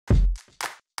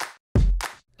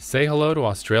Say hello to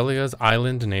Australia's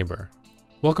island neighbor.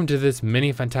 Welcome to this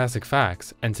mini fantastic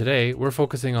facts, and today we're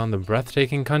focusing on the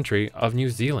breathtaking country of New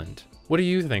Zealand. What do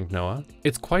you think, Noah?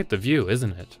 It's quite the view,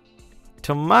 isn't it?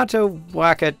 Tomato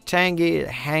waka tangi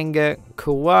hanga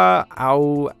kua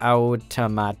au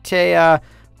tamatea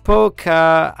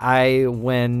poka I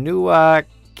wenua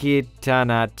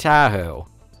kitana tahu.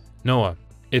 Noah,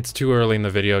 it's too early in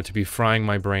the video to be frying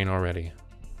my brain already.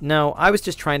 No, I was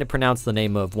just trying to pronounce the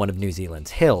name of one of New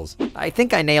Zealand's hills. I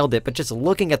think I nailed it, but just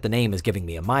looking at the name is giving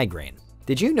me a migraine.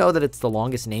 Did you know that it's the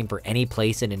longest name for any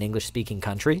place in an English-speaking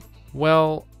country?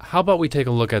 Well, how about we take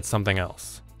a look at something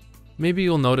else? Maybe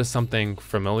you'll notice something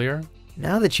familiar?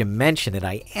 Now that you mention it,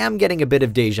 I am getting a bit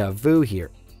of deja vu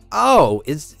here. Oh,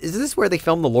 is this where they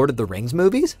filmed the Lord of the Rings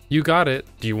movies? You got it.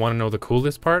 Do you want to know the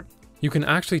coolest part? You can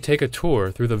actually take a tour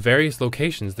through the various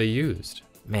locations they used.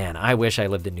 Man, I wish I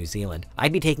lived in New Zealand.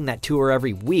 I'd be taking that tour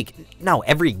every week. No,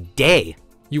 every day.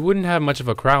 You wouldn't have much of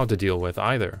a crowd to deal with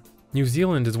either. New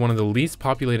Zealand is one of the least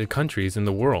populated countries in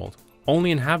the world, only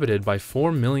inhabited by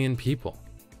 4 million people.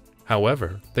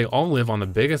 However, they all live on the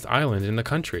biggest island in the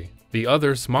country. The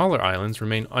other smaller islands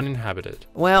remain uninhabited.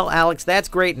 Well, Alex, that's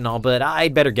great and all, but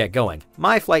I'd better get going.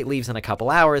 My flight leaves in a couple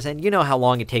hours, and you know how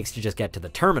long it takes to just get to the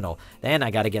terminal. Then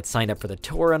I gotta get signed up for the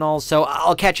tour and all, so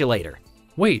I'll catch you later.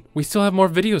 Wait, we still have more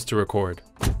videos to record.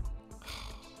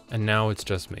 And now it's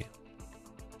just me.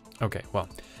 Okay, well,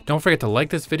 don't forget to like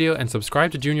this video and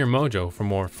subscribe to JrMojo for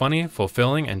more funny,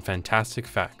 fulfilling, and fantastic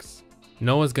facts.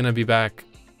 Noah's gonna be back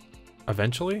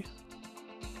eventually?